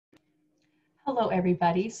Hello,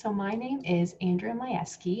 everybody. So my name is Andrea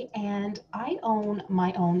and I own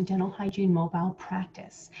my own dental hygiene mobile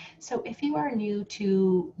practice. So if you are new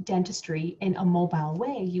to dentistry in a mobile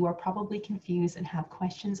way, you are probably confused and have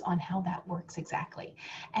questions on how that works exactly.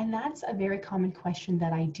 And that's a very common question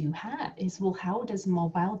that I do have is, well, how does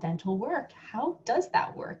mobile dental work? How does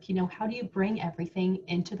that work? How do you bring everything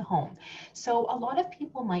into the home? So a lot of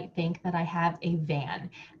people might think that I have a van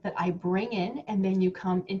that I bring in and then you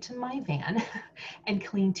come into my van and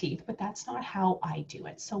clean teeth, but that's not how I do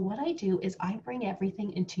it. So what I do is I bring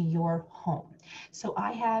everything into your home. So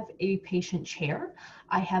I have a patient chair,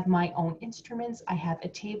 I have my own instruments, I have a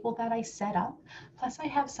table that I set up, plus I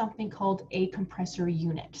have something called a compressor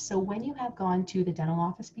unit. So when you have gone to the dental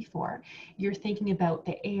office before, you're thinking about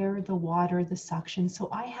the air, the water, the suction. So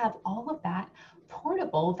I have all of that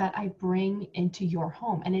portable that I bring into your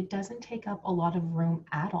home, and it doesn't take up a lot of room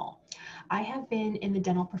at all. I have been in the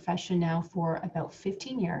dental profession now for about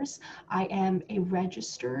 15 years. I am a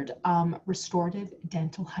registered restorative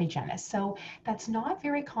dental hygienist. So that's not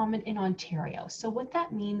very common in Ontario. So what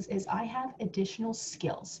that means is I have additional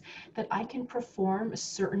skills that I can perform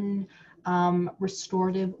certain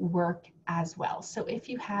restorative work as well. So if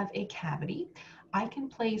you have a cavity, I can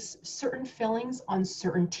place certain fillings on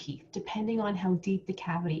certain teeth, depending on how deep the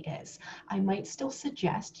cavity is. I might still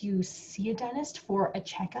suggest you see a dentist for a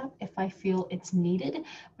checkup if I feel it's needed,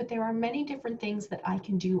 but there are many different things that I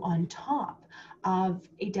can do on top of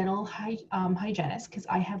a dental hygienist because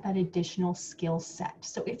I have that additional skill set.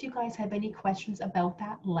 So if you guys have any questions about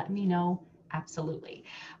that, let me know. Absolutely.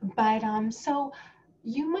 But so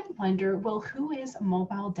you might wonder, well, who is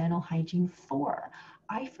mobile dental hygiene for?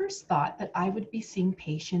 I first thought that I would be seeing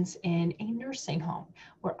patients in a nursing home,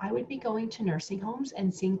 where I would be going to nursing homes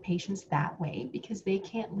and seeing patients that way because they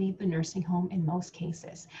can't leave the nursing home in most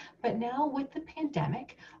cases. But now with the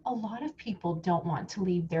pandemic, a lot of people don't want to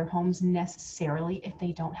leave their homes necessarily if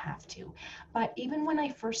they don't have to. But even when I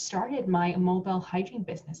first started my mobile hygiene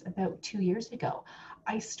business about 2 years ago,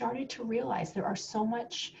 I started to realize there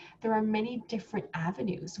are many different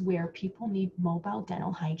avenues where people need mobile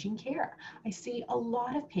dental hygiene care. I see a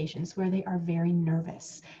lot of patients where they are very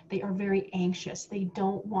nervous. They are very anxious. They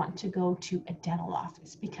don't want to go to a dental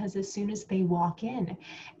office because as soon as they walk in,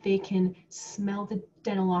 they can smell the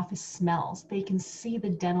dental office smells. They can see the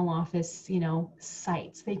dental office,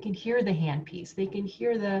 sights. They can hear the handpiece. They can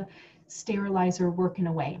hear the sterilizer working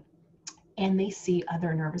away, and they see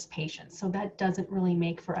other nervous patients. So that doesn't really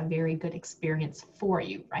make for a very good experience for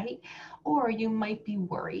you, right? Or you might be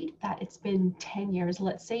worried that it's been 10 years,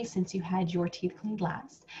 let's say, since you had your teeth cleaned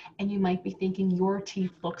last, and you might be thinking your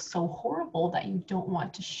teeth look so horrible that you don't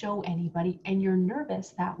want to show anybody, and you're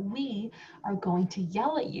nervous that we are going to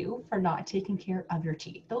yell at you for not taking care of your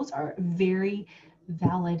teeth. Those are very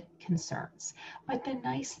valid concerns. But the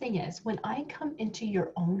nice thing is, when I come into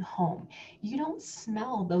your own home, you don't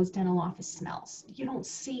smell those dental office smells. You don't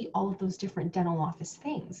see all of those different dental office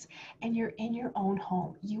things. And you're in your own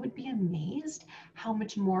home. You would be amazed how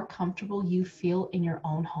much more comfortable you feel in your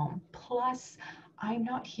own home. Plus, I'm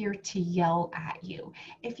not here to yell at you.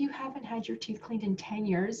 If you haven't had your teeth cleaned in 10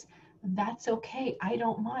 years, that's okay. I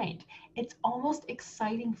don't mind. It's almost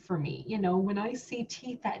exciting for me. When I see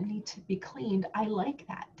teeth that need to be cleaned, I like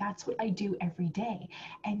that. That's what I do every day.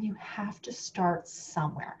 And you have to start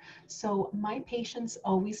somewhere. So my patients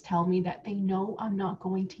always tell me that they know I'm not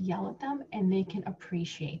going to yell at them and they can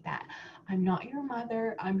appreciate that. I'm not your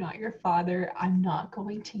mother, I'm not your father, I'm not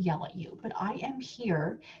going to yell at you, but I am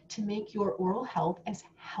here to make your oral health as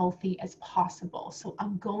healthy as possible. So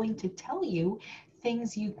I'm going to tell you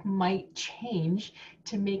things you might change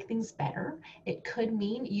to make things better. It could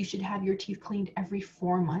mean you should have your teeth cleaned every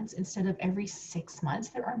 4 months instead of every 6 months.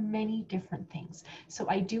 There are many different things. So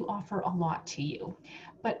I do offer a lot to you.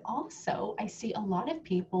 But also, I see a lot of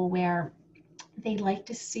people where they like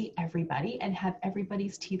to see everybody and have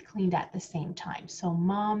everybody's teeth cleaned at the same time. So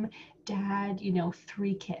mom, dad,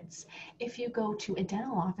 3 kids. If you go to a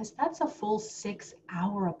dental office, that's a full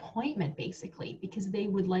 6-hour appointment basically, because they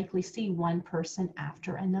would likely see one person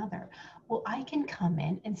after another. Well, I can come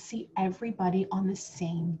in and see everybody on the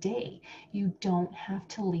same day. You don't have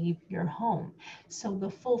to leave your home. So the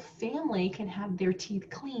full family can have their teeth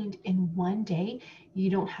cleaned in one day. You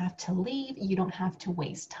don't have to leave. You don't have to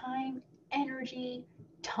waste time, energy.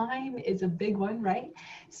 Time is a big one, right?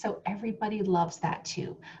 So everybody loves that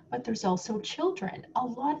too. But there's also children. A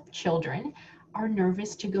lot of children are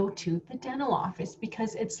nervous to go to the dental office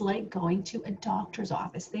because it's like going to a doctor's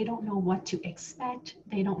office. They don't know what to expect.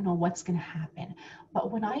 They don't know what's going to happen.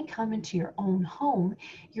 But when I come into your own home,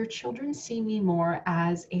 your children see me more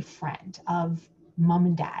as a friend of mom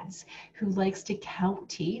and dads who likes to count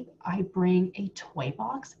teeth, I bring a toy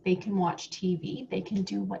box. They can watch TV, they can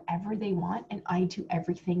do whatever they want, and I do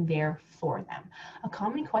everything there for them. A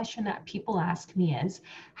common question that people ask me is,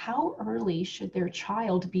 how early should their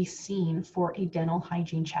child be seen for a dental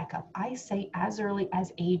hygiene checkup? I say as early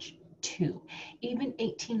as age 2, even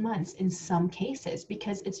 18 months in some cases,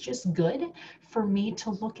 because it's just good for me to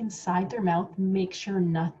look inside their mouth, make sure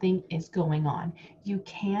nothing is going on. You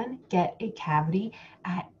can get a cavity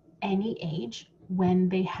at any age when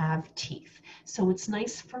they have teeth. So it's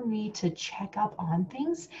nice for me to check up on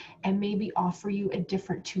things and maybe offer you a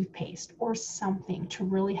different toothpaste or something to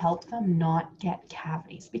really help them not get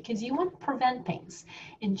cavities, because you want to prevent things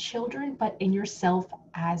in children, but in yourself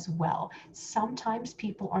as well. Sometimes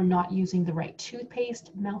people are not using the right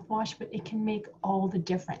toothpaste, mouthwash, but it can make all the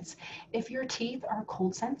difference. If your teeth are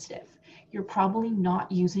cold sensitive, you're probably not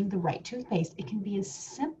using the right toothpaste. It can be as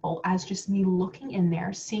simple as just me looking in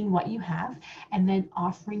there, seeing what you have, and then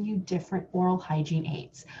offering you different oral hygiene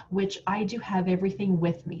aids, which I do have everything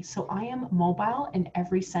with me. So I am mobile in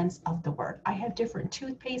every sense of the word. I have different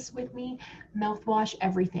toothpaste with me, mouthwash,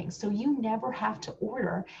 everything. So you never have to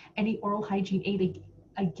order any oral hygiene aid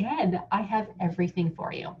again. I have everything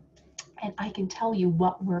for you, and I can tell you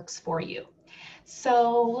what works for you.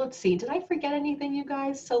 So let's see, did I forget anything, you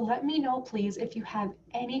guys? So let me know, please, if you have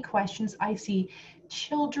any questions. I see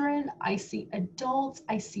children, I see adults,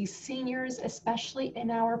 I see seniors, especially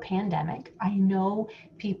in our pandemic. I know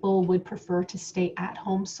people would prefer to stay at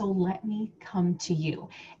home, so let me come to you.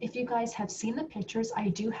 If you guys have seen the pictures, I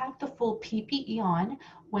do have the full PPE on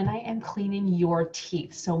when I am cleaning your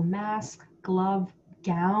teeth. So mask, glove,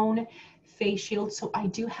 gown, face shield. So I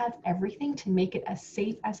do have everything to make it as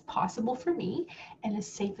safe as possible for me and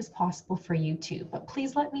as safe as possible for you too. But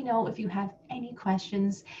please let me know if you have any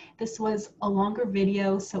questions. This was a longer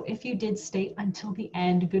video, so if you did stay until the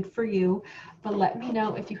end, good for you. But let me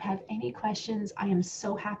know if you have any questions. I am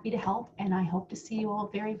so happy to help, and I hope to see you all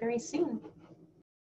very, very soon.